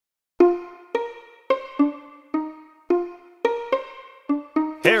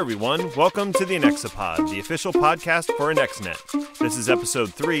Hey everyone, welcome to the Anexipod, the official podcast for AnexNet. This is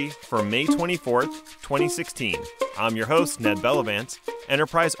episode 3 for May 24th, 2016. I'm your host, Ned Bellavance,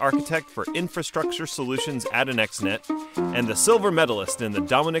 Enterprise Architect for Infrastructure Solutions at AnexNet, and the silver medalist in the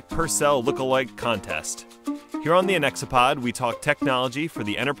Dominic Purcell Lookalike Contest. Here on the Anexipod, we talk technology for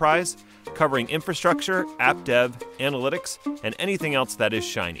the enterprise, covering infrastructure, app dev, analytics, and anything else that is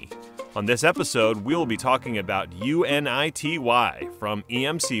shiny. On this episode, we will be talking about UNITY from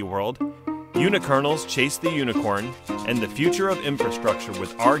EMC World, Unikernels Chase the Unicorn, and the future of infrastructure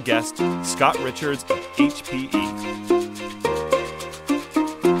with our guest, Scott Richards of HPE.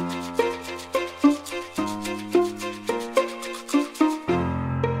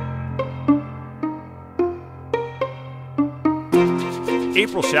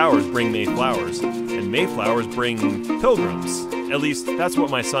 April showers bring May flowers, and May flowers bring pilgrims. At least, that's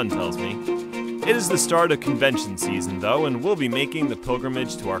what my son tells me. It is the start of convention season, though, and we'll be making the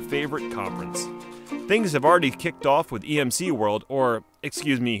pilgrimage to our favorite conference. Things have already kicked off with EMC World,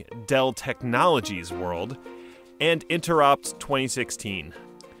 Dell Technologies World, and Interopt 2016.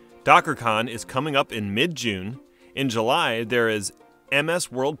 DockerCon is coming up in mid-June. In July, there is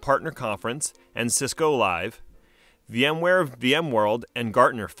MS World Partner Conference and Cisco Live. VMware, VMworld, and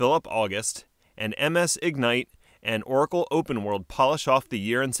Gartner fill up August, and MS Ignite and Oracle OpenWorld polish off the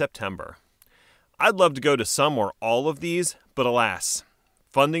year in September. I'd love to go to some or all of these, but alas,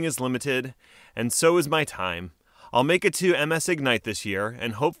 funding is limited, and so is my time. I'll make it to MS Ignite this year,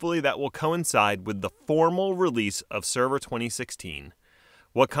 and hopefully that will coincide with the formal release of Server 2016.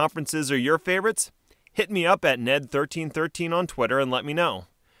 What conferences are your favorites? Hit me up at Ned1313 on Twitter and let me know.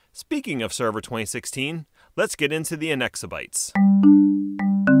 Speaking of Server 2016, let's get into the AnexiBytes.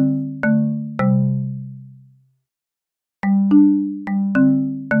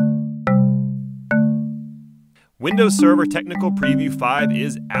 Windows Server Technical Preview 5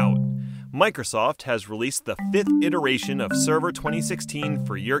 is out. Microsoft has released the 5th iteration of Server 2016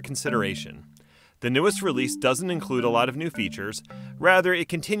 for your consideration. The newest release doesn't include a lot of new features, rather it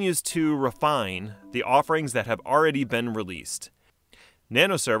continues to refine the offerings that have already been released.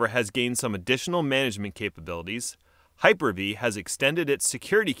 NanoServer has gained some additional management capabilities. Hyper-V has extended its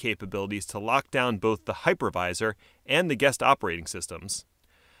security capabilities to lock down both the hypervisor and the guest operating systems.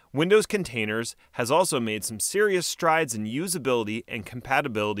 Windows Containers has also made some serious strides in usability and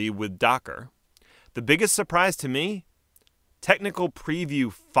compatibility with Docker. The biggest surprise to me? Technical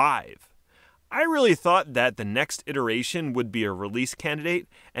Preview 5. I really thought that the next iteration would be a release candidate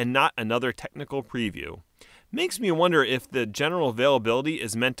and not another technical preview. Makes me wonder if the general availability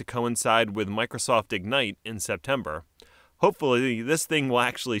is meant to coincide with Microsoft Ignite in September. Hopefully, this thing will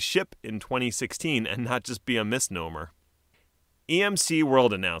actually ship in 2016 and not just be a misnomer. EMC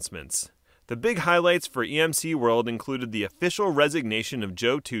World announcements. The big highlights for EMC World included the official resignation of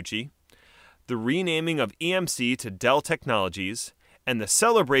Joe Tucci, the renaming of EMC to Dell Technologies, and the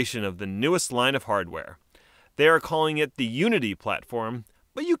celebration of the newest line of hardware. They are calling it the Unity platform,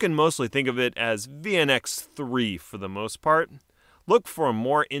 but you can mostly think of it as VNX 3 for the most part. Look for a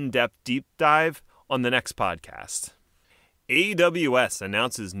more in-depth deep dive on the next podcast. AWS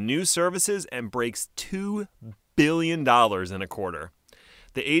announces new services and breaks $2 billion in a quarter.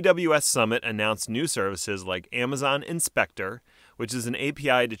 The AWS Summit announced new services like Amazon Inspector, which is an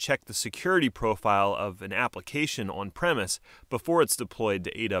API to check the security profile of an application on-premise before it's deployed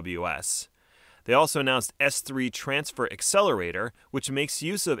to AWS. They also announced S3 Transfer Accelerator, which makes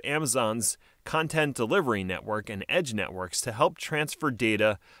use of Amazon's content delivery network and edge networks to help transfer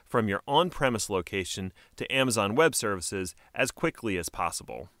data from your on-premise location to Amazon Web Services as quickly as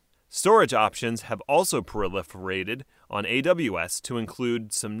possible. Storage options have also proliferated on AWS to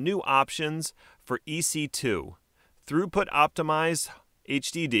include some new options for EC2, throughput optimized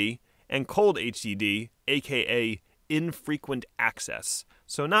HDD, and cold HDD, aka infrequent access.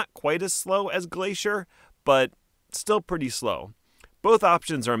 So not quite as slow as Glacier, but still pretty slow. Both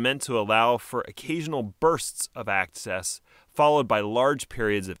options are meant to allow for occasional bursts of access, followed by large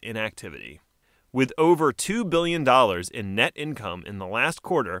periods of inactivity. With over $2 billion in net income in the last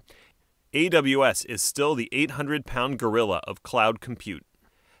quarter, AWS is still the 800-pound gorilla of cloud compute.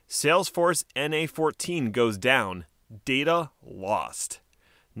 Salesforce NA14 goes down, data lost.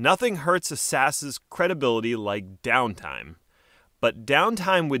 Nothing hurts a SaaS's credibility like downtime. But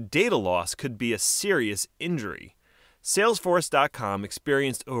downtime with data loss could be a serious injury. Salesforce.com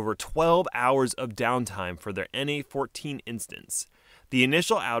experienced over 12 hours of downtime for their NA14 instance. The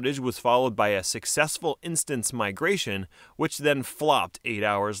initial outage was followed by a successful instance migration, which then flopped 8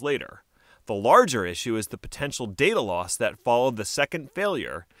 hours later. The larger issue is the potential data loss that followed the second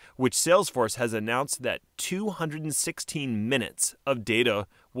failure, which Salesforce has announced that 216 minutes of data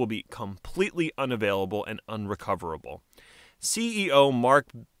will be completely unavailable and unrecoverable. CEO Mark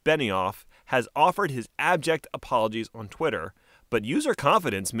Benioff has offered his abject apologies on Twitter, but user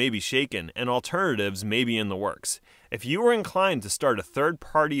confidence may be shaken and alternatives may be in the works. If you are inclined to start a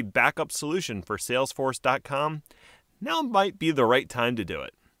third-party backup solution for Salesforce.com, now might be the right time to do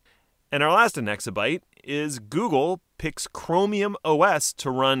it. And our last AnexiByte is Google picks Chromium OS to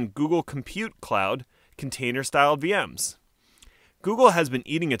run Google Compute Cloud container-styled VMs. Google has been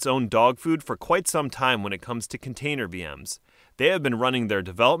eating its own dog food for quite some time when it comes to container VMs. They have been running their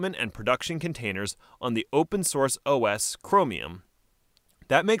development and production containers on the open source OS Chromium.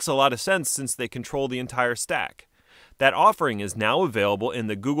 That makes a lot of sense since they control the entire stack. That offering is now available in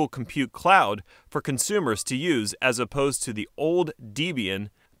the Google Compute Cloud for consumers to use as opposed to the old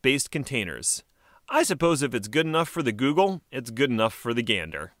Debian-based containers. I suppose if it's good enough for the Google, it's good enough for the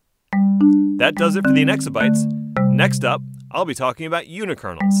gander. That does it for the AnexiBytes. Next up, I'll be talking about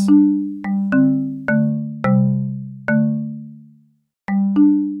unikernels.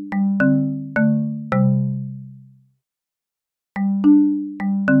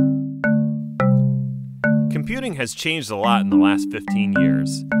 Computing has changed a lot in the last 15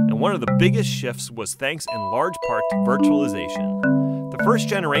 years, and one of the biggest shifts was thanks in large part to virtualization. The first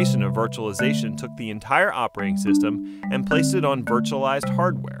generation of virtualization took the entire operating system and placed it on virtualized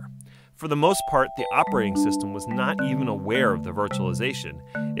hardware. For the most part, the operating system was not even aware of the virtualization.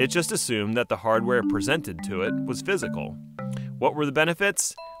 It just assumed that the hardware presented to it was physical. What were the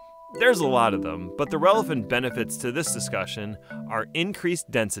benefits? There's a lot of them, but the relevant benefits to this discussion are increased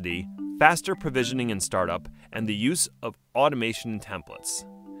density, faster provisioning and startup, and the use of automation and templates.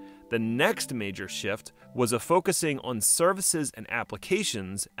 The next major shift was a focusing on services and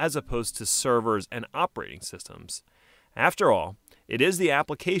applications as opposed to servers and operating systems. After all, it is the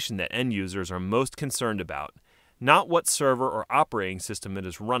application that end users are most concerned about, not what server or operating system it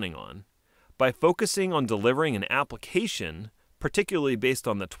is running on. By focusing on delivering an application, particularly based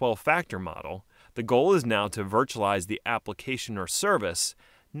on the 12-factor model, the goal is now to virtualize the application or service,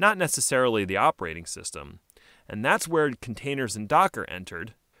 not necessarily the operating system. And that's where containers and Docker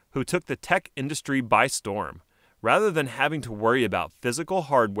entered, who took the tech industry by storm. Rather than having to worry about physical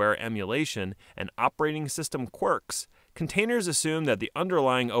hardware emulation and operating system quirks, containers assume that the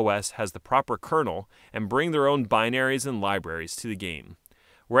underlying OS has the proper kernel and bring their own binaries and libraries to the game.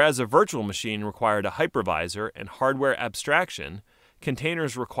 Whereas a virtual machine required a hypervisor and hardware abstraction,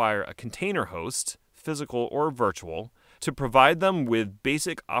 containers require a container host, physical or virtual, to provide them with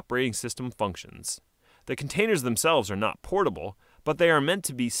basic operating system functions. The containers themselves are not portable, but they are meant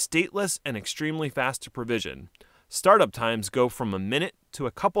to be stateless and extremely fast to provision. Startup times go from a minute to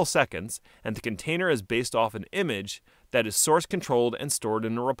a couple seconds, and the container is based off an image that is source controlled and stored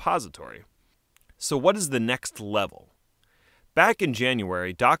in a repository. So what is the next level? Back in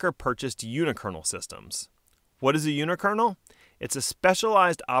January, Docker purchased unikernel systems. What is a unikernel? It's a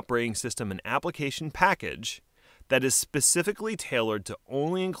specialized operating system and application package that is specifically tailored to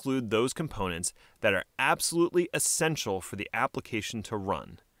only include those components that are absolutely essential for the application to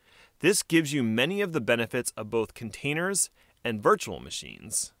run. This gives you many of the benefits of both containers and virtual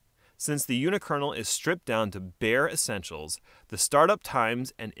machines. Since the unikernel is stripped down to bare essentials, the startup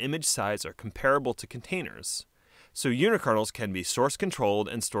times and image size are comparable to containers. So unikernels can be source controlled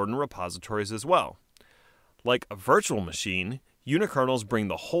and stored in repositories as well. Like a virtual machine, unikernels bring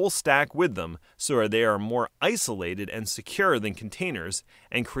the whole stack with them, so they are more isolated and secure than containers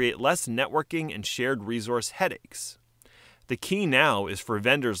and create less networking and shared resource headaches. The key now is for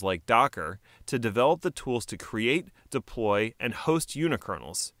vendors like Docker to develop the tools to create, deploy, and host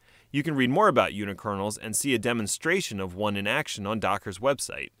unikernels. You can read more about unikernels and see a demonstration of one in action on Docker's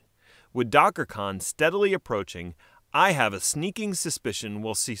website. With DockerCon steadily approaching, I have a sneaking suspicion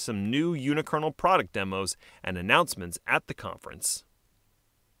we'll see some new unikernel product demos and announcements at the conference.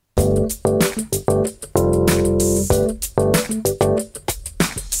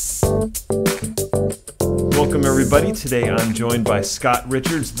 Welcome everybody. Today I'm joined by Scott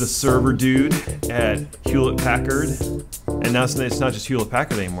Richards, the server dude at Hewlett-Packard. And now it's not just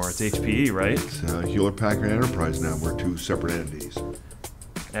Hewlett-Packard anymore, it's HPE, right? It's Hewlett-Packard Enterprise now. We're two separate entities.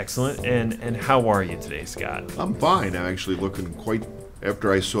 Excellent. And how are you today, Scott? I'm fine. I'm actually looking quite,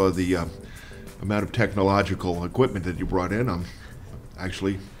 after I saw the amount of technological equipment that you brought in, I'm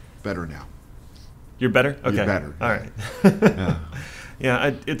actually better now. You're better? Okay. You're better. All right. Yeah.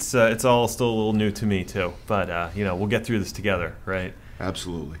 Yeah, it's all still a little new to me too, but we'll get through this together, right?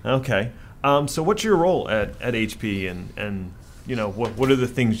 Absolutely. Okay. So what's your role at HP, and what are the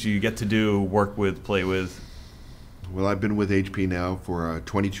things you get to do, work with, play with? Well, I've been with HP now for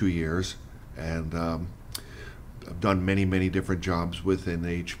 22 years, and I've done many, many different jobs within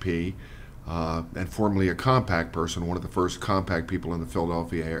HP, and formerly a compact person, one of the first compact people in the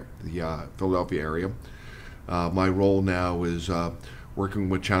Philadelphia area. My role now is working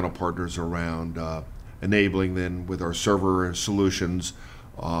with channel partners around enabling them with our server solutions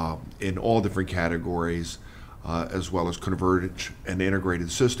in all different categories, as well as converged and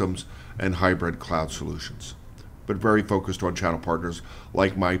integrated systems and hybrid cloud solutions. But very focused on channel partners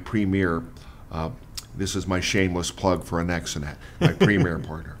like my premier. This is my shameless plug for Anexinet, my premier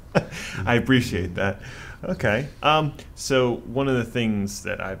partner. I appreciate that. Okay. So one of the things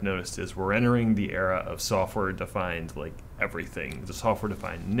that I've noticed is we're entering the era of software-defined, like everything. The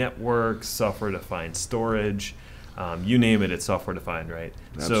software-defined networks, software-defined storage, you name it, it's software-defined, right?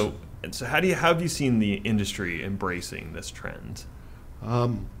 Absolutely. So how have you seen the industry embracing this trend?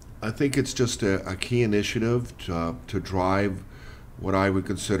 I think it's just a key initiative to drive what I would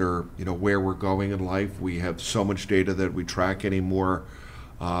consider, where we're going in life. We have so much data that we track anymore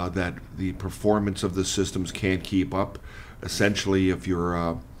that the performance of the systems can't keep up. Essentially, if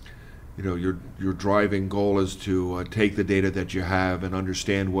your driving goal is to take the data that you have and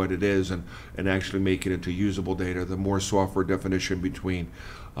understand what it is and actually make it into usable data, the more software definition between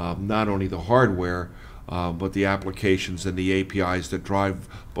not only the hardware, but the applications and the APIs that drive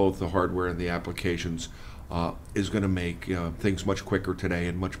both the hardware and the applications is going to make things much quicker today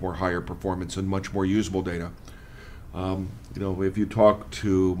and much more higher performance and much more usable data. If you talk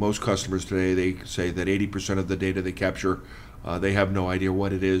to most customers today, they say that 80% of the data they capture, they have no idea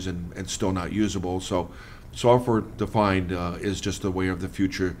what it is and still not usable. So software defined is just the way of the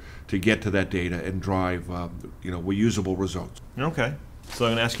future to get to that data and drive usable results. Okay. So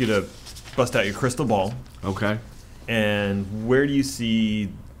I'm going to ask you to bust out your crystal ball. Okay. And where do you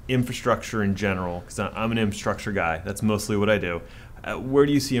see infrastructure in general? Because I'm an infrastructure guy. That's mostly what I do. Where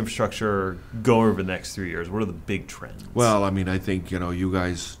do you see infrastructure go over the next 3 years? What are the big trends? Well, I think you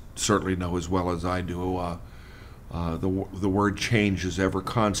guys certainly know as well as I do. The word change is ever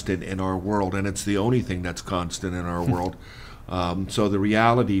constant in our world, and it's the only thing that's constant in our world. So the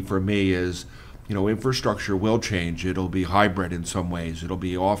reality for me is, infrastructure will change. It'll be hybrid in some ways. It'll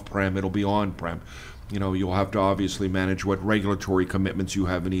be off-prem. It'll be on-prem. You'll have to obviously manage what regulatory commitments you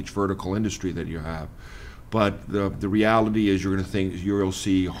have in each vertical industry that you have. But the reality is you'll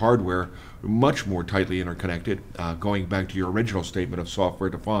see hardware much more tightly interconnected, going back to your original statement of software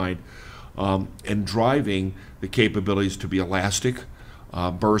defined, and driving the capabilities to be elastic,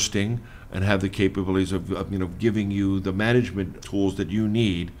 bursting, and have the capabilities of giving you the management tools that you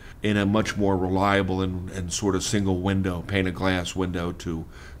need in a much more reliable and sort of single window, pane of glass window to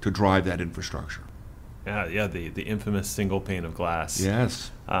drive that infrastructure. Yeah, the infamous single pane of glass.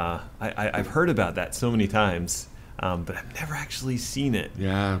 Yes. I've heard about that so many times, but I've never actually seen it.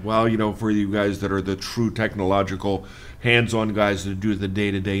 Yeah, well, for you guys that are the true technological, hands-on guys that do the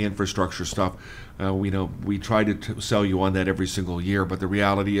day-to-day infrastructure stuff, we try to sell you on that every single year, but the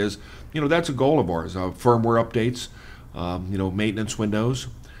reality is, that's a goal of ours. Firmware updates, maintenance windows.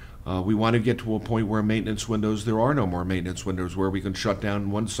 We want to get to a point where there are no more maintenance windows, where we can shut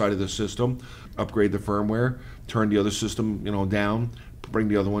down one side of the system, upgrade the firmware, turn the other system down, bring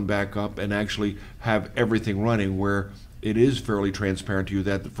the other one back up, and actually have everything running where it is fairly transparent to you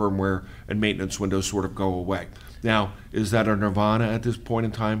that the firmware and maintenance windows sort of go away. Now, is that a nirvana at this point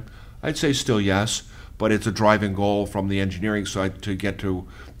in time? I'd say still yes, but it's a driving goal from the engineering side to get to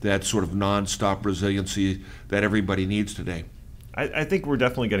that sort of non-stop resiliency that everybody needs today. I think we're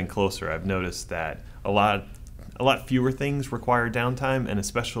definitely getting closer. I've noticed that a lot fewer things require downtime, and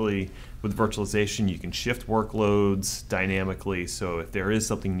especially with virtualization, you can shift workloads dynamically. So if there is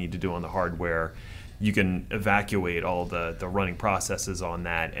something you need to do on the hardware, you can evacuate all the running processes on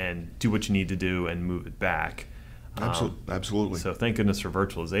that and do what you need to do and move it back. Absolutely. So thank goodness for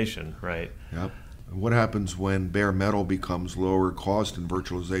virtualization, right? Yep. What happens when bare metal becomes lower cost in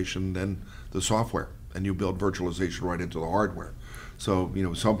virtualization than the software, and you build virtualization right into the hardware? So,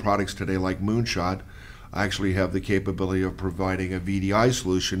 some products today like Moonshot actually have the capability of providing a VDI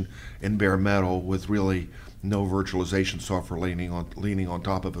solution in bare metal with really no virtualization software leaning on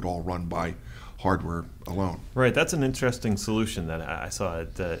top of it, all run by hardware alone. Right, that's an interesting solution that I saw.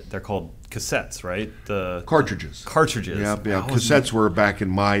 They're called cassettes, right? The cartridges. Cartridges. Yeah. Cassettes were back in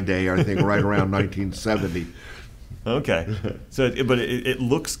my day, I think, right around 1970. Okay, but it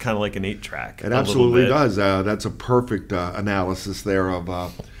looks kind of like an 8-track. It absolutely does. That's a perfect analysis there of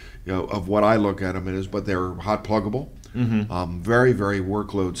what I look at them as. But they're hot pluggable, very, very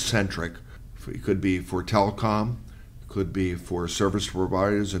workload centric. It could be for telecom, it could be for service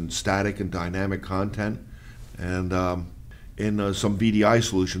providers and static and dynamic content, and in some VDI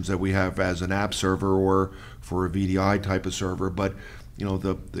solutions that we have as an app server or for a VDI type of server. But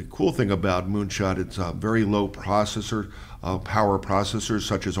the cool thing about Moonshot, it's very low processor power processors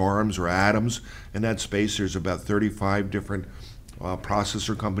such as ARMs or Atoms. In that space, there's about 35 different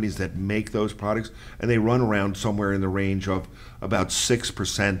processor companies that make those products, and they run around somewhere in the range of about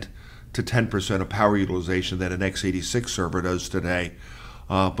 6% to 10% of power utilization that an x86 server does today.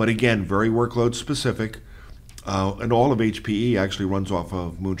 But again, very workload specific, and all of HPE actually runs off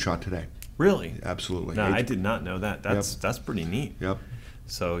of Moonshot today. Really? Absolutely. No, I did not know that. That's pretty neat. Yep.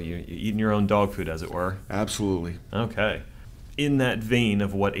 So you're eating your own dog food, as it were. Absolutely. Okay. In that vein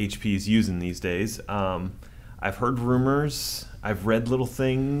of what HP is using these days, I've heard rumors, I've read little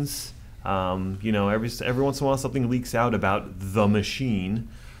things. Every once in a while something leaks out about the machine.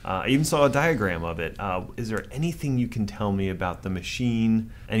 I even saw a diagram of it. Is there anything you can tell me about the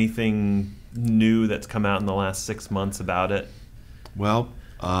machine? Anything new that's come out in the last 6 months about it? Well,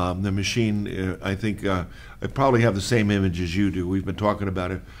 the machine, I think I probably have the same image as you do. We've been talking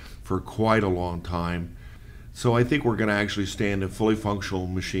about it for quite a long time. So I think we're going to actually stand a fully functional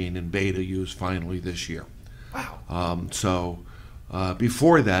machine in beta use finally this year. Wow.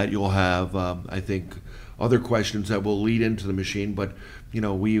 Before that, you'll have, I think, other questions that will lead into the machine. But,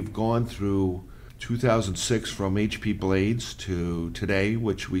 we've gone through 2006 from HP Blades to today,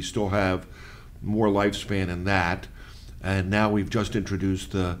 which we still have more lifespan in that. And now we've just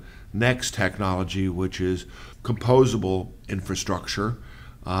introduced the next technology, which is composable infrastructure,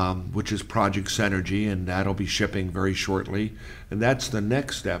 which is Project Synergy, and that'll be shipping very shortly. And that's the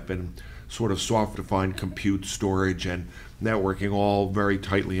next step in sort of soft-defined compute, storage, and networking, all very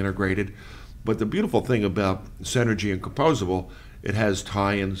tightly integrated. But the beautiful thing about Synergy and composable, it has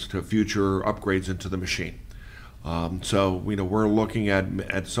tie-ins to future upgrades into the machine. So we're looking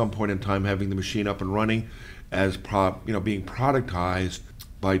at some point in time having the machine up and running as being productized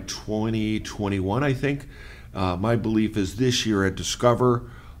by 2021, I think. My belief is this year at Discover,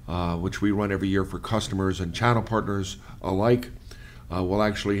 which we run every year for customers and channel partners alike, we'll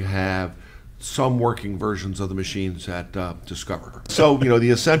actually have some working versions of the machines at Discover. So, the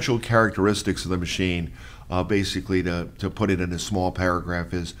essential characteristics of the machine, basically to put it in a small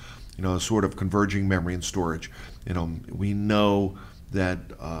paragraph, is, sort of converging memory and storage. We know that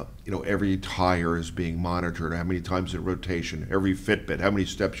every tire is being monitored, how many times in rotation, every Fitbit, how many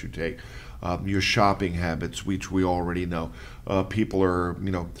steps you take, your shopping habits, which we already know. People are,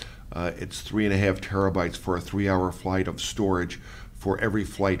 it's 3.5 terabytes for a 3-hour flight of storage. For every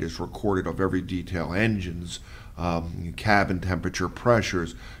flight is recorded of every detail, engines, cabin temperature,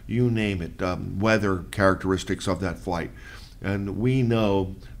 pressures, you name it, weather characteristics of that flight. And we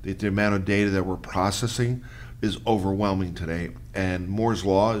know that the amount of data that we're processing is overwhelming today, and Moore's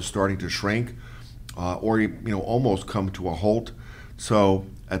law is starting to shrink or almost come to a halt. So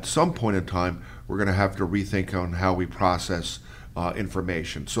at some point in time, we're going to have to rethink on how we process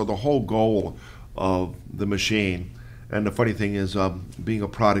information. So the whole goal of the machine, and the funny thing is, being a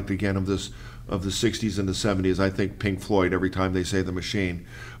product again of the 60s and the 70s, I think Pink Floyd every time they say the machine.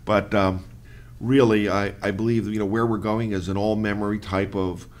 But really, I believe where we're going is an all-memory type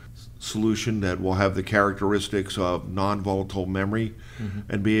of solution that will have the characteristics of non-volatile memory,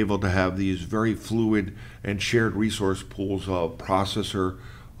 and be able to have these very fluid and shared resource pools of processor,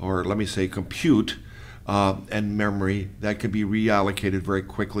 or let me say compute, and memory that can be reallocated very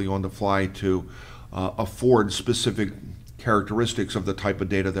quickly on the fly to afford specific characteristics of the type of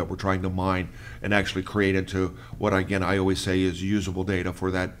data that we're trying to mine and actually create into what, again, I always say is usable data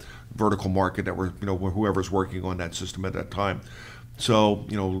for that vertical market that we're, whoever's working on that system at that time. So,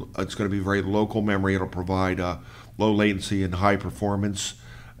 it's going to be very local memory. It'll provide low latency and high performance,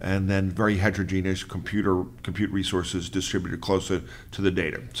 and then very heterogeneous compute resources distributed closer to the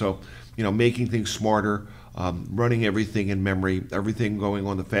data. So, making things smarter, running everything in memory, everything going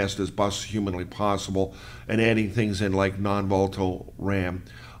on the fastest bus humanly possible, and adding things in like non-volatile RAM,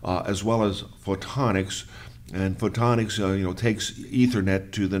 as well as photonics. And photonics, takes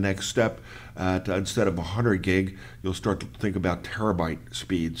Ethernet to the next step. Instead of 100 gig, you'll start to think about terabyte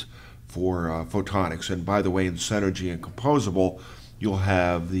speeds for photonics. And by the way, in Synergy and composable, you'll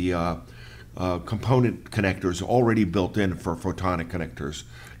have the component connectors already built in for photonic connectors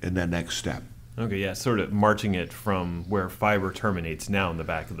in that next step. Okay, yeah, sort of marching it from where fiber terminates now in the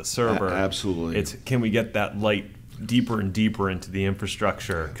back of the server. Absolutely. Can we get that light deeper and deeper into the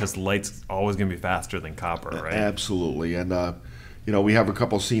infrastructure, because the light's always going to be faster than copper, right? Absolutely. And we have a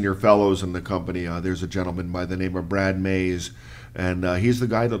couple senior fellows in the company. There's a gentleman by the name of Brad Mays, and he's the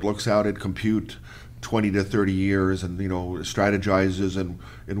guy that looks out at compute 20 to 30 years, and strategizes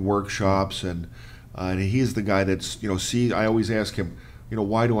in workshops, and he's the guy that's I always ask him,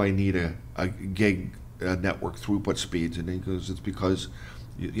 why do I need a gig network throughput speeds? And he goes, it's because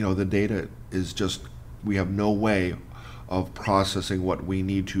the data is just, we have no way of processing what we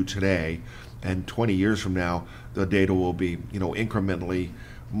need to today, and 20 years from now the data will be incrementally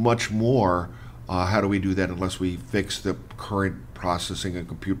much more. How do we do that unless we fix the current processing and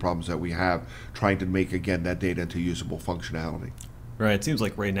compute problems that we have, trying to make, again, that data into usable functionality? Right. It seems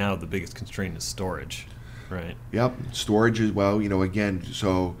like right now the biggest constraint is storage, right? Yep. Storage is, well, again,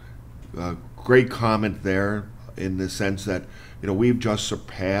 so great comment there in the sense that, we've just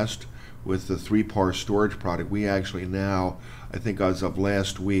surpassed with the 3-par storage product. We actually now, I think as of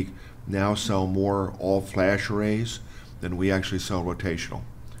last week, now sell more all-flash arrays than we actually sell rotational.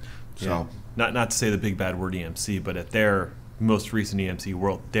 So. Yeah. Not to say the big bad word EMC, but at their most recent EMC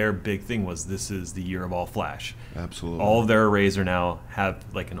World, their big thing was this is the year of all flash. Absolutely. All of their arrays are now have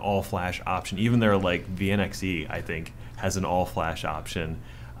like an all flash option. Even their like VNXE, I think, has an all flash option.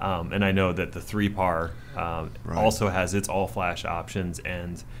 And I know that the 3-par also has its all flash options,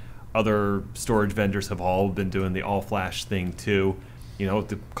 and other storage vendors have all been doing the all flash thing too.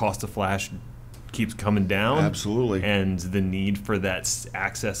 The cost of flash keeps coming down. Absolutely. And the need for that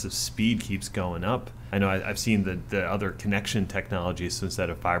access of speed keeps going up. I know I've seen the other connection technologies, so instead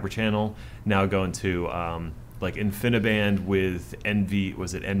of fiber channel, now going to like InfiniBand with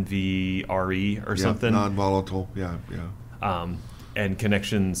NVRE or something. Non-volatile, yeah. And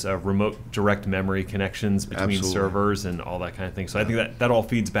connections, remote direct memory connections between Absolutely. Servers and all that kind of thing. So I think that all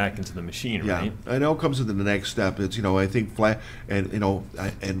feeds back into the machine, right? I know it comes into the next step. It's I think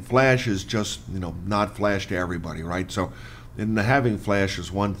and Flash is just not Flash to everybody, right? So, having Flash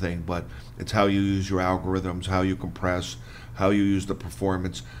is one thing, but it's how you use your algorithms, how you compress, how you use the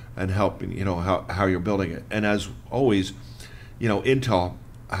performance, and how you're building it. And as always, Intel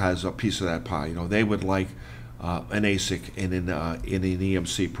has a piece of that pie. They would like an ASIC in an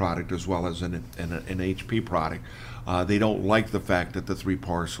EMC product as well as an HP product. They don't like the fact that the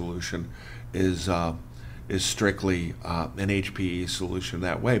 3-par solution is strictly an HPE solution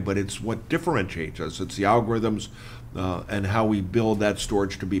that way, but it's what differentiates us. It's the algorithms and how we build that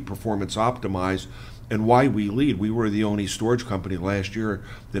storage to be performance optimized, and why we lead. We were the only storage company last year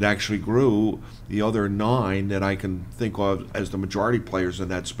that actually grew. The other 9 that I can think of as the majority players in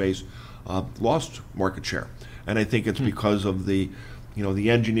that space lost market share. And I think it's because of the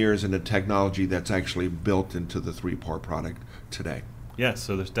engineers and the technology that's actually built into the 3-par product today. Yeah,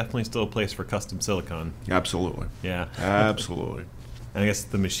 so there's definitely still a place for custom silicon. Absolutely. Yeah. Absolutely. And I guess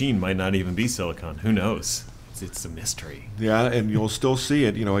the machine might not even be silicon. Who knows? It's a mystery. Yeah, and you'll still see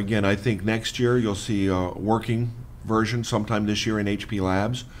it. Again, I think next year you'll see a working version sometime this year in HP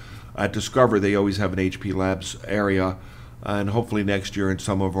Labs. At Discover, they always have an HP Labs area, and hopefully next year in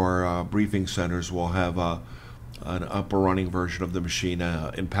some of our briefing centers we'll have an up-and-running version of the machine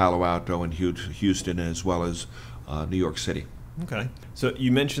in Palo Alto and Houston, as well as New York City. Okay. So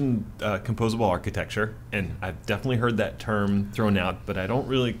you mentioned composable architecture, and I've definitely heard that term thrown out, but I don't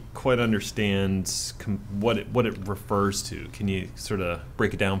really quite understand what it refers to. Can you sort of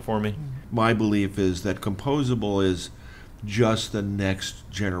break it down for me? My belief is that composable is just the next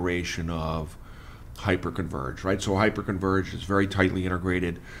generation of hyperconverged, right? So hyperconverged is very tightly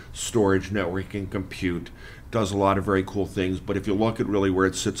integrated storage, networking, compute, does a lot of very cool things, but if you look at really where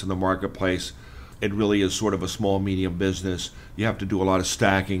it sits in the marketplace, it really is sort of a small, medium business. You have to do a lot of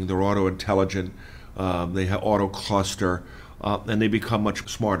stacking. They're auto-intelligent. They have auto-cluster, and they become much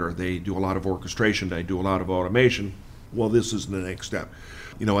smarter. They do a lot of orchestration. They do a lot of automation. Well, this is the next step.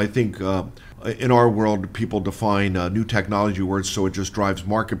 I think in our world, people define new technology words, so it just drives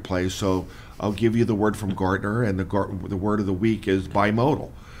marketplace. So I'll give you the word from Gartner, and the word of the week is bimodal.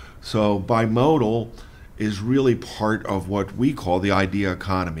 So bimodal is really part of what we call the idea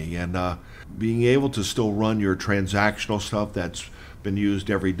economy, and being able to still run your transactional stuff that's been used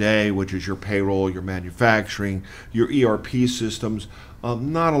every day, which is your payroll, your manufacturing, your ERP systems.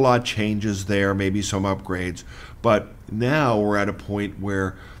 Not a lot changes there, maybe some upgrades, but now we're at a point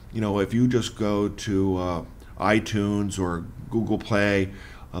where, if you just go to iTunes or Google Play,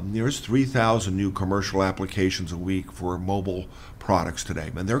 there's 3,000 new commercial applications a week for mobile products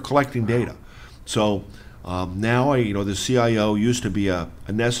today, and they're collecting data. So now, the CIO used to be a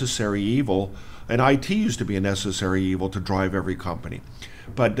necessary evil, and IT used to be a necessary evil to drive every company.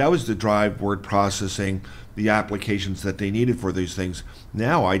 But that was to drive word processing, the applications that they needed for these things.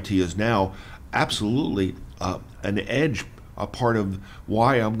 Now IT is now absolutely an edge, a part of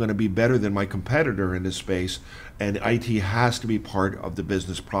why I'm going to be better than my competitor in this space, and IT has to be part of the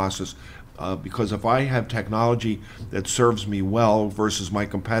business process. because if I have technology that serves me well versus my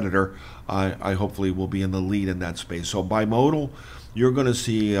competitor, I hopefully will be in the lead in that space. So bimodal, you're going to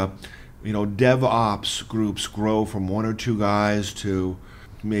see DevOps groups grow from 1 or 2 guys to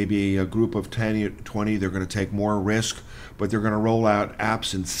maybe a group of 10 or 20. They're going to take more risk, but they're going to roll out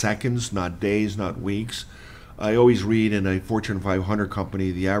apps in seconds, not days, not weeks. I always read in a Fortune 500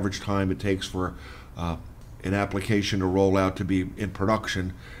 company, the average time it takes for an application to roll out to be in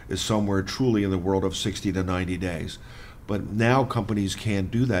production is somewhere truly in the world of 60 to 90 days. But now companies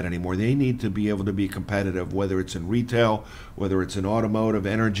can't do that anymore. They need to be able to be competitive, whether it's in retail, whether it's in automotive,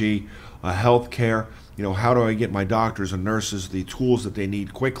 energy, healthcare. How do I get my doctors and nurses the tools that they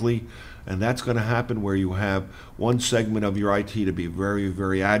need quickly? And that's going to happen where you have one segment of your IT to be very,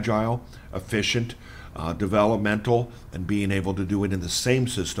 very agile, efficient, developmental, and being able to do it in the same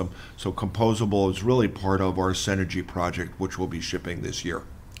system. So composable is really part of our Synergy project, which we'll be shipping this year.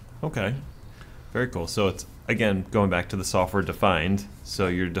 Okay, very cool. So it's, again, going back to the software defined. So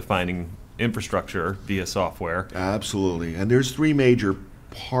you're defining infrastructure via software. Absolutely. And there's 3 major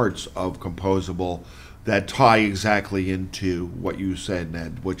parts of composable that tie exactly into what you said,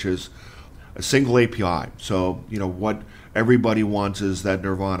 Ned, which is a single API. So, what everybody wants is that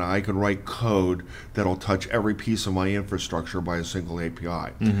nirvana. I can write code that'll touch every piece of my infrastructure by a single API.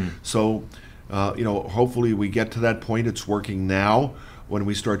 Mm-hmm. So, hopefully we get to that point. It's working now. When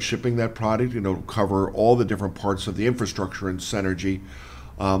we start shipping that product, cover all the different parts of the infrastructure in Synergy.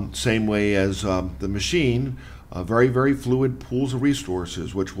 Same way as the machine, very, very fluid pools of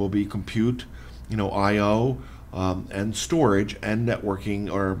resources, which will be compute, I/O, and storage and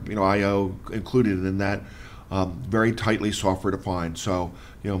networking, or I/O included in that, very tightly software defined. So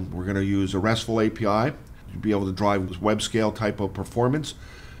we're going to use a RESTful API to be able to drive web scale type of performance,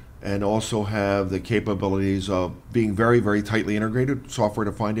 and also have the capabilities of being very, very tightly integrated, software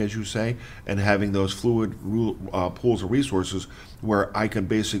defined, as you say, and having those fluid pools of resources where I can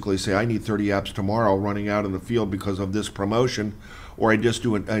basically say, I need 30 apps tomorrow running out in the field because of this promotion, or I just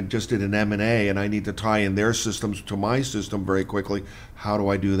did an M&A and I need to tie in their systems to my system very quickly. How do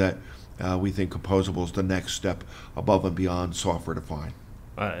I do that? We think composable is the next step above and beyond software defined.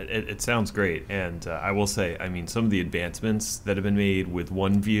 It sounds great, and I will say, some of the advancements that have been made with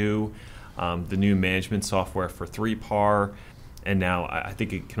OneView, the new management software for 3PAR, and now I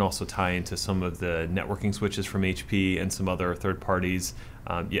think it can also tie into some of the networking switches from HP and some other third parties.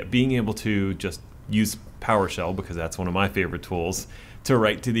 Being able to just use PowerShell, because that's one of my favorite tools, to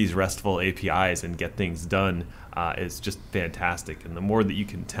write to these RESTful APIs and get things done is just fantastic. And the more that you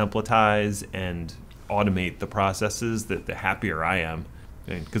can templatize and automate the processes, the happier I am.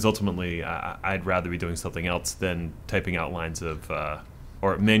 Because ultimately, I'd rather be doing something else than typing out lines of,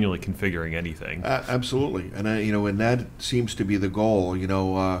 or manually configuring anything. Absolutely, and and that seems to be the goal.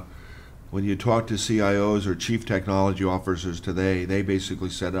 When you talk to CIOs or chief technology officers today, they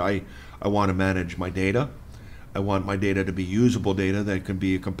basically said, I want to manage my data. I want my data to be usable data that can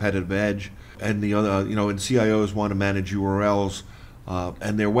be a competitive edge. And the other, and CIOs want to manage URLs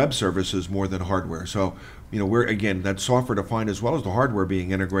and their web services more than hardware. So, we're, again, that software defined as well as the hardware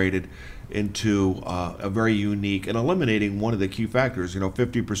being integrated into a very unique and eliminating one of the key factors.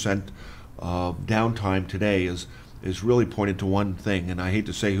 50% downtime today is really pointed to one thing, and I hate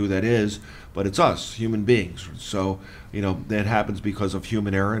to say who that is, but it's us, human beings. So, that happens because of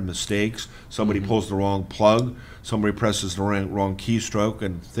human error and mistakes. Somebody pulls the wrong plug, somebody presses the wrong keystroke,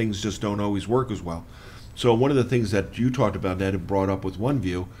 and things just don't always work as well. So one of the things that you talked about, Ned, and brought up with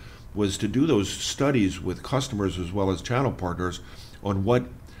OneView, was to do those studies with customers as well as channel partners on what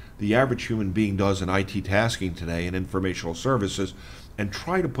the average human being does in IT tasking today and informational services, and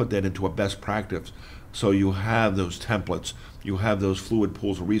try to put that into a best practice. So you have those templates, you have those fluid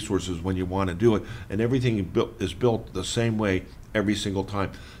pools of resources when you want to do it, and everything is built the same way every single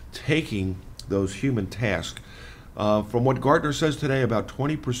time, taking those human tasks. From what Gartner says today, about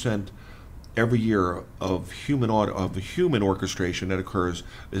 20% every year of human orchestration that occurs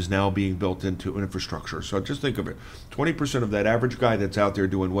is now being built into infrastructure. So just think of it: 20% of that average guy that's out there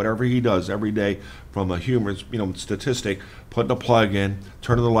doing whatever he does every day, from a human, statistic, putting a plug in,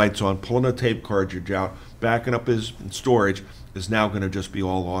 turning the lights on, pulling a tape cartridge out, backing up his storage, is now going to just be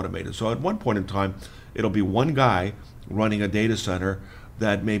all automated. So at one point in time, it'll be one guy running a data center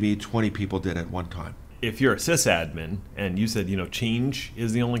that maybe 20 people did at one time. If you're a sysadmin, and you said, change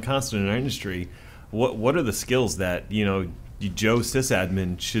is the only constant in our industry, what are the skills that, Joe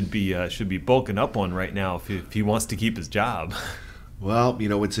sysadmin should be bulking up on right now if he wants to keep his job? Well,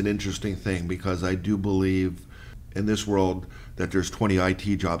 it's an interesting thing, because I do believe in this world that there's 20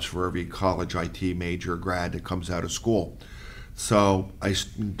 IT jobs for every college IT major grad that comes out of school. So I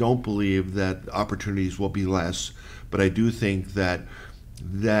don't believe that opportunities will be less, but I do think that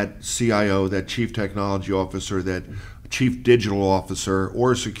that CIO, that chief technology officer, that chief digital officer,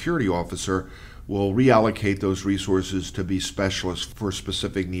 or security officer will reallocate those resources to be specialists for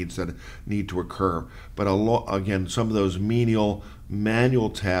specific needs that need to occur. But again, some of those menial manual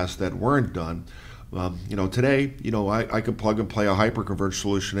tasks that weren't done, today, I could plug and play a hyperconverged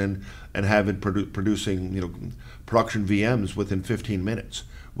solution in and have it producing, production VMs within 15 minutes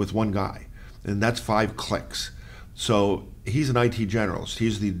with one guy, and that's 5 clicks. So he's an IT generalist.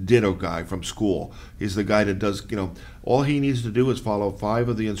 He's the ditto guy from school. He's the guy that does, all he needs to do is follow 5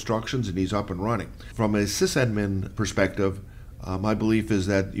 of the instructions and he's up and running. From a sysadmin perspective, my belief is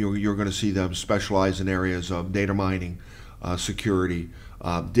that you're going to see them specialize in areas of data mining, security,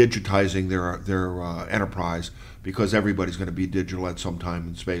 digitizing their enterprise, because everybody's going to be digital at some time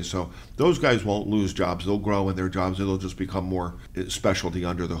in space. So those guys won't lose jobs. They'll grow in their jobs. They'll just become more specialty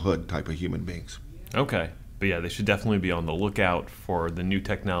under the hood type of human beings. Okay. But yeah, they should definitely be on the lookout for the new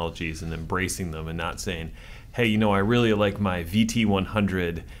technologies and embracing them, and not saying, hey, I really like my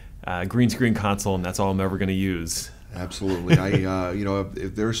VT100 green screen console and that's all I'm ever going to use. Absolutely.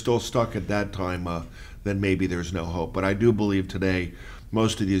 If they're still stuck at that time, then maybe there's no hope. But I do believe today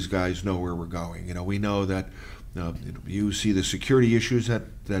most of these guys know where we're going. We know that you see the security issues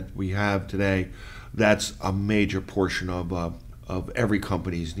that we have today. That's a major portion of every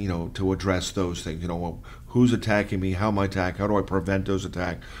company's, to address those things. Who's attacking me? How am I attacked? How do I prevent those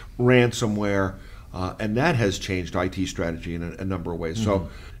attacks? Ransomware, and that has changed IT strategy in a number of ways. Mm-hmm. So,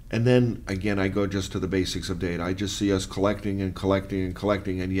 and then again, I go just to the basics of data. I just see us collecting and collecting and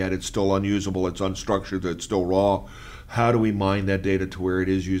collecting, and yet it's still unusable. It's unstructured. It's still raw. How do we mine that data to where it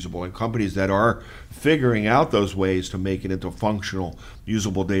is usable? And companies that are figuring out those ways to make it into functional,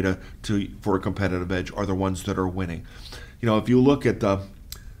 usable data for a competitive edge are the ones that are winning. If you look at the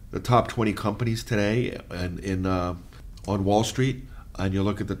top 20 companies today and on Wall Street, and you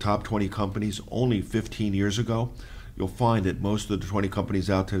look at the top 20 companies only 15 years ago, you'll find that most of the 20 companies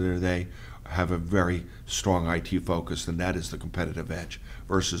out there today have a very strong IT focus, and that is the competitive edge,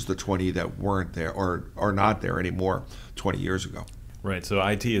 versus the 20 that weren't there or are not there anymore 20 years ago. Right, so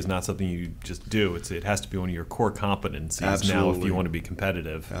IT is not something you just do. It has to be one of your core competencies. Absolutely. Now if you want to be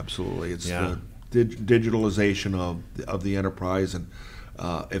competitive. Absolutely. It's the digitalization of the enterprise, and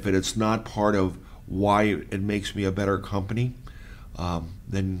if it's not part of why it makes me a better company,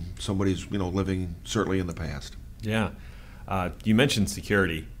 then somebody's living certainly in the past. Yeah, you mentioned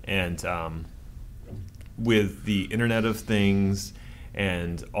security, and with the Internet of Things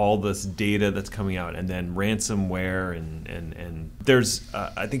and all this data that's coming out, and then ransomware, and there's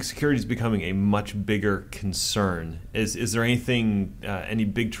I think security is becoming a much bigger concern. Is there anything, any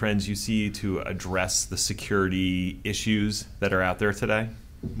big trends you see to address the security issues that are out there today?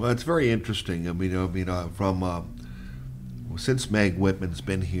 Well, it's very interesting. Since Meg Whitman's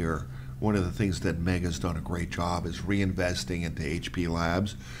been here, one of the things that Meg has done a great job is reinvesting into HP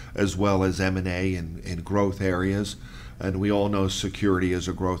Labs, as well as M&A in growth areas. And we all know security is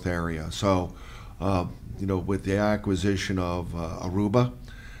a growth area. So, with the acquisition of Aruba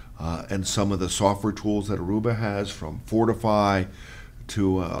and some of the software tools that Aruba has, from Fortify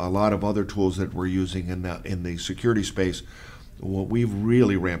to a lot of other tools that we're using in the security space, we've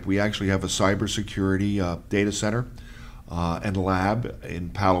really ramped. We actually have a cybersecurity data center and lab in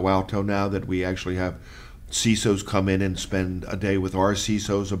Palo Alto now that we actually have CISOs come in and spend a day with our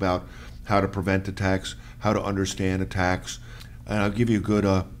CISOs about how to prevent attacks, how to understand attacks. And I'll give you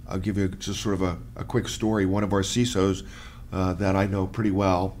just sort of a quick story. One of our CISOs that I know pretty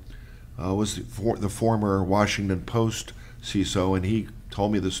well was the former Washington Post CISO, and he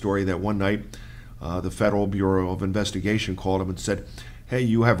told me the story that one night the Federal Bureau of Investigation called him and said, "Hey,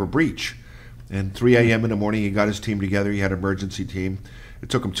 you have a breach." And 3 a.m. in the morning, he got his team together. He had an emergency team. It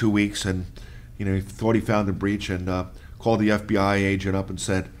took him 2 weeks, and he thought he found a breach, and called the FBI agent up and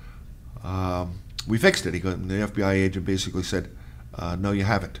said, "We fixed it." And the FBI agent basically said, "No, you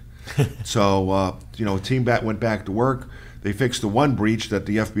haven't." So, team went back to work. They fixed the one breach that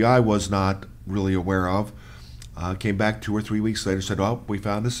the FBI was not really aware of. Came back 2 or 3 weeks later, said, "Oh, we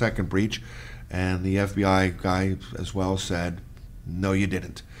found the second breach," and the FBI guy as well said, "No, you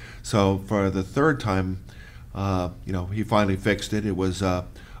didn't." So for the third time, he finally fixed it. It was a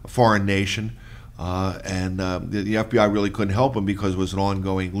foreign nation, and the FBI really couldn't help him because it was an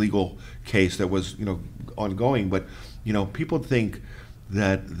ongoing legal case that was, ongoing. But people think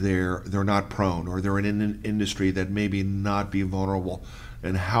that they're not prone, or they're in an industry that maybe not be vulnerable,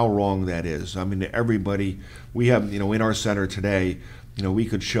 and how wrong that is. I mean, everybody we have, in our center today, we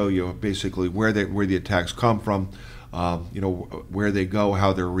could show you basically where the attacks come from. where they go,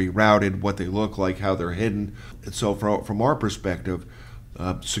 how they're rerouted, what they look like, how they're hidden. And so from our perspective,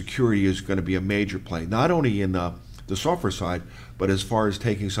 security is going to be a major play, not only in the software side, but as far as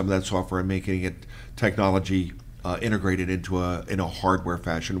taking some of that software and making it technology integrated into in a hardware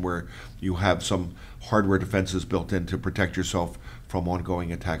fashion, where you have some hardware defenses built in to protect yourself from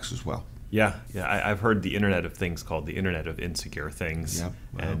ongoing attacks as well. Yeah. I've heard the Internet of Things called the Internet of Insecure Things. Yep.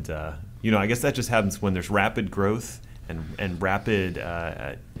 Wow. And I guess that just happens when there's rapid growth and rapid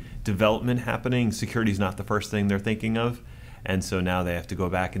development happening. Security is not the first thing they're thinking of. And so now they have to go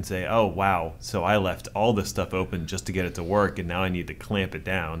back and say, oh, wow, so I left all this stuff open just to get it to work, and now I need to clamp it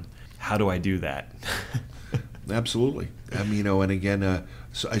down. How do I do that? Absolutely. And again,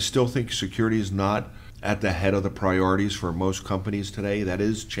 so I still think security is not at the head of the priorities for most companies today. That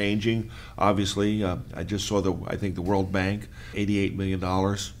is changing, obviously. I just saw I think the World Bank, $88 million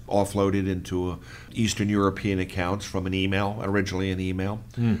offloaded into Eastern European accounts from originally an email.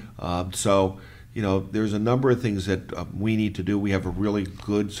 So, there's a number of things that we need to do. We have a really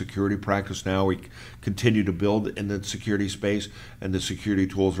good security practice now. We continue to build in the security space, and the security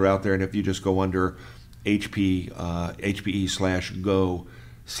tools are out there. And if you just go under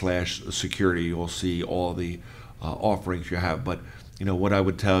HPE/go/security, you'll see all the offerings you have. But what I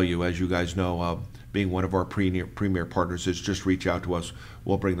would tell you, as you guys know, being one of our premier partners, is just reach out to us.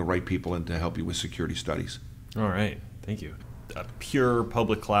 We'll bring the right people in to help you with security studies. All right, thank you. A pure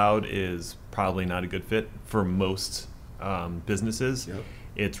public cloud is probably not a good fit for most businesses. Yep.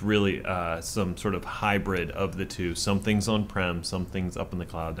 It's really some sort of hybrid of the two. Some things on-prem, some things up in the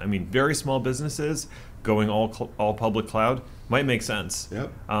cloud. I mean, very small businesses going all public cloud might make sense.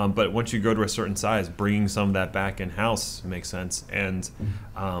 Yep. But once you go to a certain size, bringing some of that back in-house makes sense. And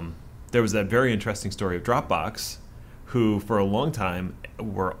there was that very interesting story of Dropbox, who for a long time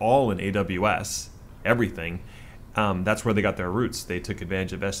were all in AWS, everything. That's where they got their roots. They took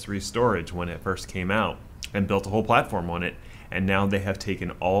advantage of S3 storage when it first came out and built a whole platform on it. And now they have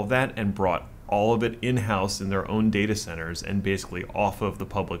taken all of that and brought all of it in-house in their own data centers and basically off of the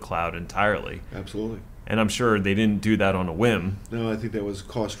public cloud entirely. Absolutely. And I'm sure they didn't do that on a whim. No, I think that was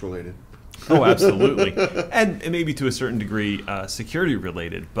cost related. Oh, absolutely. And maybe to a certain degree security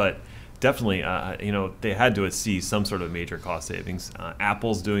related, but definitely they had to see some sort of major cost savings.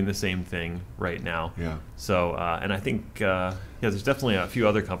 Apple's doing the same thing right now. Yeah. So, and I think there's definitely a few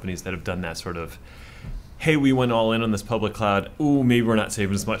other companies that have done that sort of, hey, we went all in on this public cloud. Ooh, maybe we're not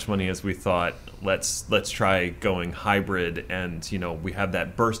saving as much money as we thought. Let's try going hybrid, and we have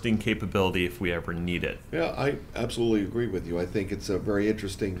that bursting capability if we ever need it. Yeah, I absolutely agree with you. I think it's a very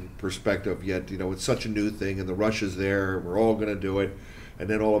interesting perspective. Yet, it's such a new thing, and the rush is there. We're all going to do it, and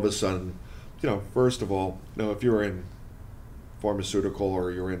then all of a sudden, first of all, if you're in pharmaceutical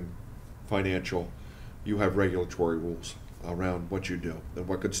or you're in financial, you have regulatory rules around what you do and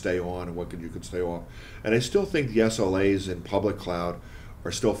what could stay on and what you could stay off. And I still think the SLAs in public cloud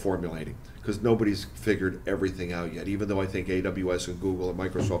are still formulating, because nobody's figured everything out yet, even though I think AWS and Google and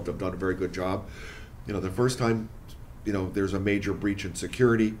Microsoft have done a very good job. The first time there's a major breach in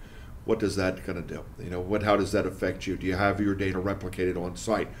security, what does that going to do? How does that affect you? Do you have your data replicated on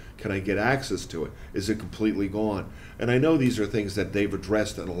site? Can I get access to it? Is it completely gone? And I know these are things that they've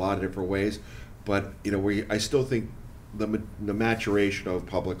addressed in a lot of different ways, but I still think the maturation of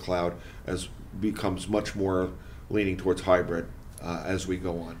public cloud becomes much more leaning towards hybrid as we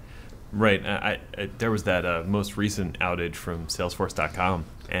go on. Right. There was that most recent outage from Salesforce.com,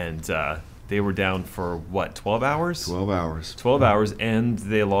 and they were down for, 12 hours? 12 hours. 12 hours, and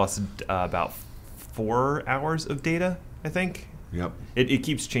they lost about 4 hours of data, I think. Yep. It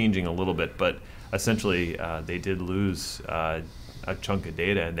keeps changing a little bit, but essentially they did lose a chunk of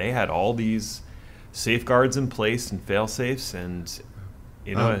data, and they had all these safeguards in place and fail-safes, and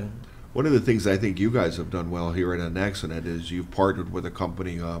one of the things I think you guys have done well here at Anexipod is you've partnered with a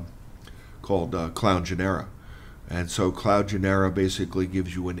company called Cloud Genera. And so Cloud Genera basically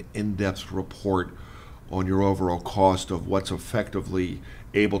gives you an in-depth report on your overall cost of what's effectively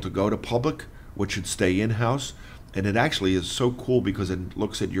able to go to public, which should stay in-house. And it actually is so cool because it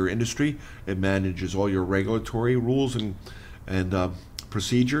looks at your industry, it manages all your regulatory rules and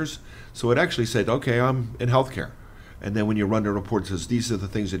procedures. So it actually said, okay, I'm in healthcare. And then when you run the report, it says these are the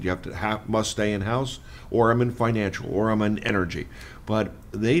things that you must stay in-house, or I'm in financial, or I'm in energy. But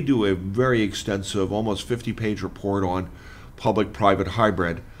they do a very extensive, almost 50-page report on public-private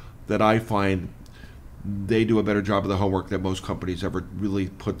hybrid that I find they do a better job of the homework that most companies ever really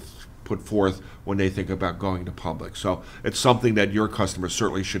put forth when they think about going to public. So it's something that your customers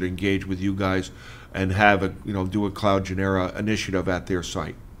certainly should engage with you guys and have do a Cloud Genera initiative at their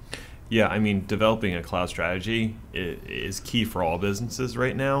site. Yeah, I mean, developing a cloud strategy is key for all businesses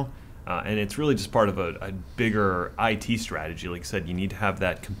right now. And it's really just part of a bigger IT strategy. Like I said, you need to have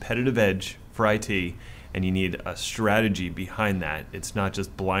that competitive edge for IT, and you need a strategy behind that. It's not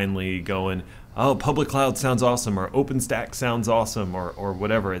just blindly going, oh, public cloud sounds awesome, or OpenStack sounds awesome, or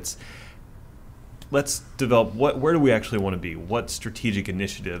whatever. It's let's develop where do we actually want to be? What strategic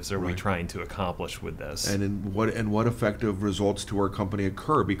initiatives are we trying to accomplish with this? And what effective results to our company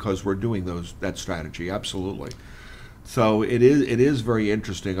occur because we're doing that strategy? Absolutely. So it is very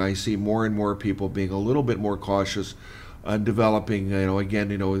interesting. I see more and more people being a little bit more cautious on developing.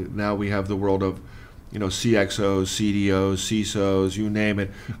 Now we have the world of CXOs, CDOs, CISOs, you name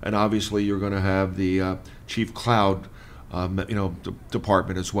it, and obviously you're going to have the chief cloud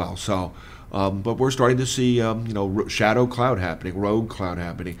department as well. So. But we're starting to see, shadow cloud happening, rogue cloud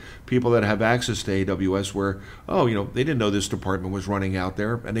happening. People that have access to AWS where, they didn't know this department was running out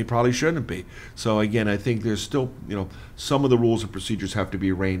there, and they probably shouldn't be. So again, I think there's still, some of the rules and procedures have to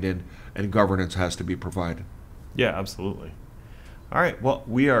be reined in, and governance has to be provided. Yeah, absolutely. All right, well,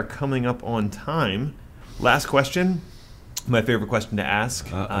 we are coming up on time. Last question, my favorite question to ask.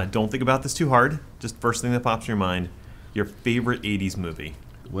 Don't think about this too hard. Just first thing that pops in your mind, your favorite 80s movie.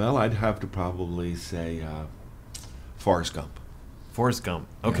 Well, I'd have to probably say Forrest Gump. Forrest Gump.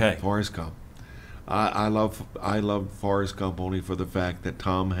 Okay. Yeah, Forrest Gump. I love Forrest Gump only for the fact that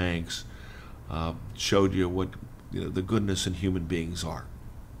Tom Hanks showed you what the goodness in human beings are.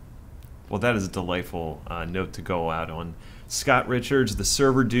 Well, that is a delightful note to go out on. Scott Richards, the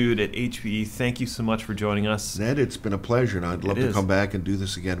server dude at HPE, thank you so much for joining us. Ned, it's been a pleasure, and I'd love to come back and do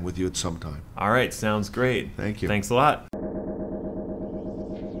this again with you at some time. All right, sounds great. Thank you. Thanks a lot.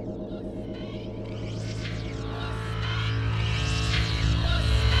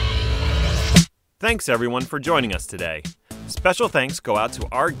 Thanks, everyone, for joining us today. Special thanks go out to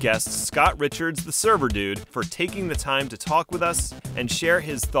our guest, Scott Richards, the server dude, for taking the time to talk with us and share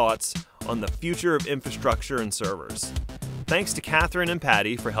his thoughts on the future of infrastructure and servers. Thanks to Catherine and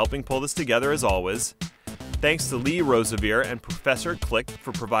Patty for helping pull this together as always. Thanks to Lee Rosevere and Professor Kliq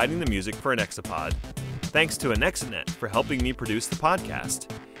for providing the music for Anexipod. Thanks to Anexinet for helping me produce the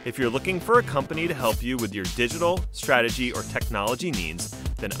podcast. If you're looking for a company to help you with your digital, strategy, or technology needs,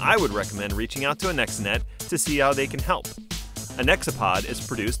 then I would recommend reaching out to Anexinet to see how they can help. Anexipod is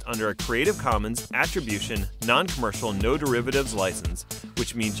produced under a Creative Commons Attribution, Non-Commercial, No Derivatives license,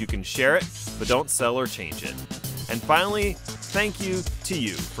 which means you can share it, but don't sell or change it. And finally, thank you to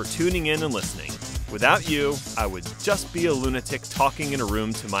you for tuning in and listening. Without you, I would just be a lunatic talking in a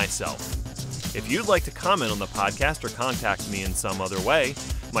room to myself. If you'd like to comment on the podcast or contact me in some other way,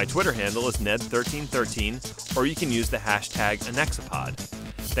 my Twitter handle is Ned1313, or you can use the hashtag Anexipod.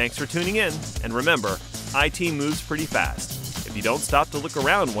 Thanks for tuning in, and remember, IT moves pretty fast. If you don't stop to look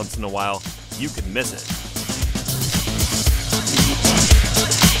around once in a while, you could miss it.